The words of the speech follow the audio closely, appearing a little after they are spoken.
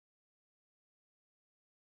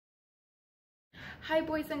Hi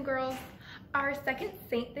boys and girls. Our second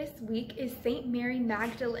saint this week is Saint Mary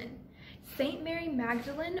Magdalene. Saint Mary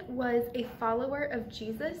Magdalene was a follower of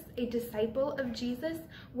Jesus, a disciple of Jesus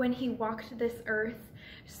when he walked this earth.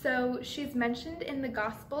 So she's mentioned in the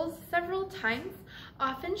Gospels several times.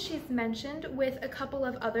 Often she's mentioned with a couple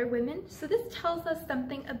of other women. So this tells us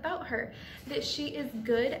something about her, that she is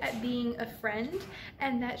good at being a friend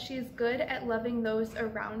and that she is good at loving those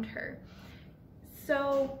around her.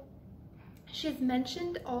 So she's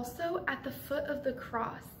mentioned also at the foot of the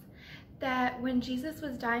cross, that when Jesus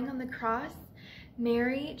was dying on the cross,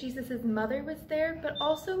 Mary, Jesus's mother, was there, but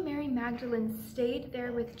also Mary Magdalene stayed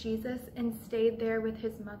there with Jesus and stayed there with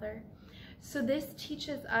his mother. So this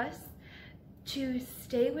teaches us to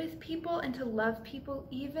stay with people and to love people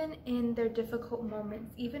even in their difficult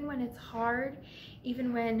moments, even when it's hard,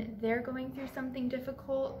 even when they're going through something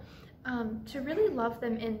difficult. To really love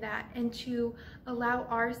them in that and to allow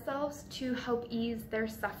ourselves to help ease their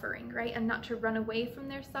suffering, right? And not to run away from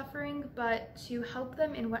their suffering, but to help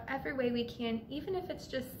them in whatever way we can, even if it's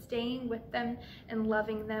just staying with them and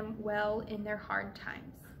loving them well in their hard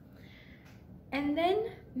times. And then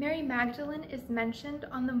Mary Magdalene is mentioned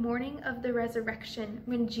on the morning of the resurrection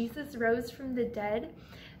when Jesus rose from the dead.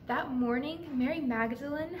 That morning, Mary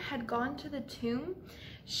Magdalene had gone to the tomb.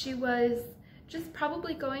 She was just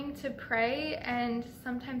probably going to pray, and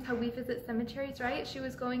sometimes how we visit cemeteries, right? She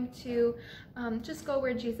was going to just go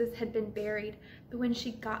where Jesus had been buried. But when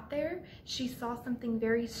she got there, she saw something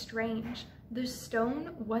very strange. The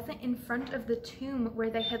stone wasn't in front of the tomb where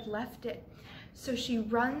they had left it. So she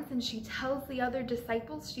runs and she tells the other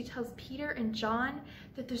disciples, she tells Peter and John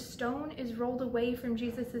that the stone is rolled away from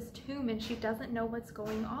Jesus's tomb and she doesn't know what's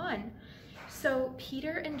going on. So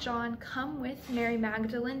Peter and John come with Mary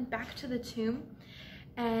Magdalene back to the tomb,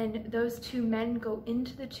 and those two men go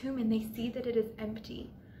into the tomb and they see that it is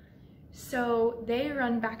empty. So they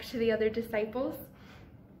run back to the other disciples,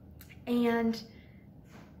 and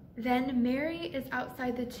then Mary is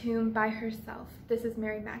outside the tomb by herself. This is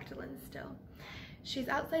Mary Magdalene still. She's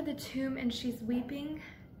outside the tomb and she's weeping,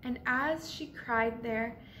 and as she cried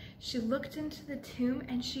there, she looked into the tomb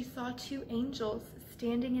and she saw two angels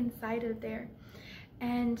standing inside of there.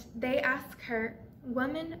 And they ask her,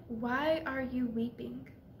 "Woman, why are you weeping?"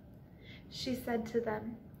 She said to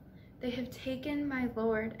them, "They have taken my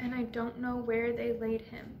Lord, and I don't know where they laid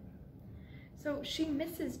him." So she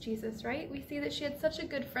misses Jesus, right? We see that she had such a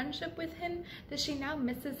good friendship with him that she now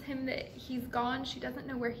misses him, that he's gone. She doesn't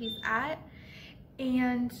know where he's at.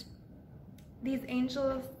 And these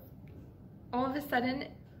angels all of a sudden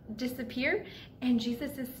disappear, and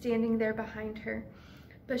Jesus is standing there behind her,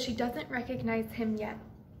 but she doesn't recognize him yet.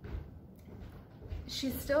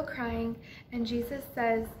 She's still crying, and Jesus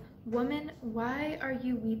says, "Woman, why are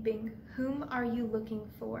you weeping? Whom are you looking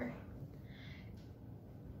for?"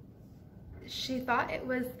 She thought it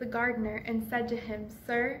was the gardener and said to him,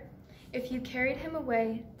 "Sir, if you carried him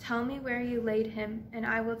away, tell me where you laid him, and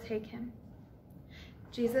I will take him."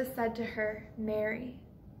 Jesus said to her, "Mary."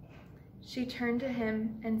 She turned to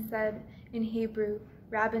him and said in Hebrew,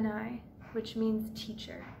 "Rabboni," which means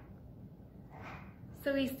teacher.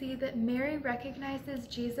 So we see that Mary recognizes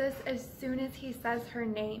Jesus as soon as he says her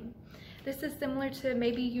name. This is similar to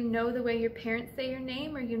maybe you know the way your parents say your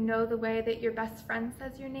name, or you know the way that your best friend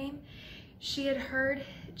says your name. She had heard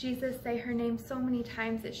Jesus say her name so many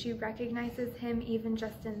times that she recognizes him even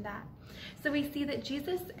just in that. So we see that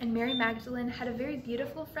Jesus and Mary Magdalene had a very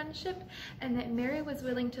beautiful friendship, and that Mary was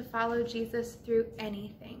willing to follow Jesus through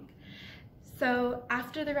anything. So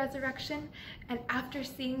after the resurrection and after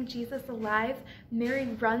seeing Jesus alive, Mary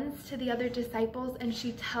runs to the other disciples and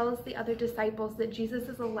she tells the other disciples that Jesus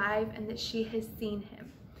is alive and that she has seen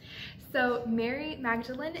him. So Mary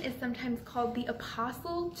Magdalene is sometimes called the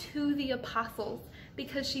apostle to the apostles,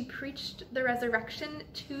 because she preached the resurrection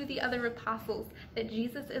to the other apostles, that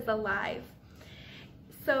Jesus is alive.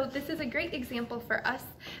 So this is a great example for us,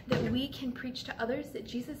 that we can preach to others that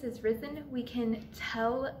Jesus is risen. We can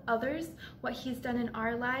tell others what he's done in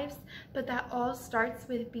our lives, but that all starts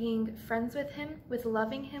with being friends with him, with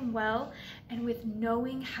loving him well, and with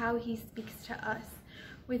knowing how he speaks to us,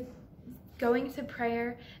 with going to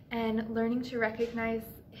prayer and learning to recognize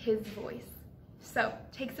his voice. So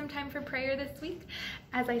take some time for prayer this week,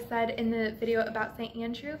 as I said in the video about St.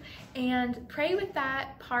 Andrew, and pray with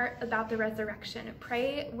that part about the resurrection.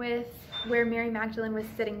 Pray with where Mary Magdalene was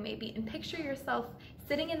sitting maybe, and picture yourself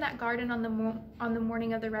sitting in that garden on the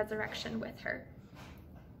morning of the resurrection with her.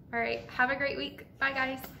 All right, have a great week. Bye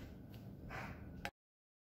guys.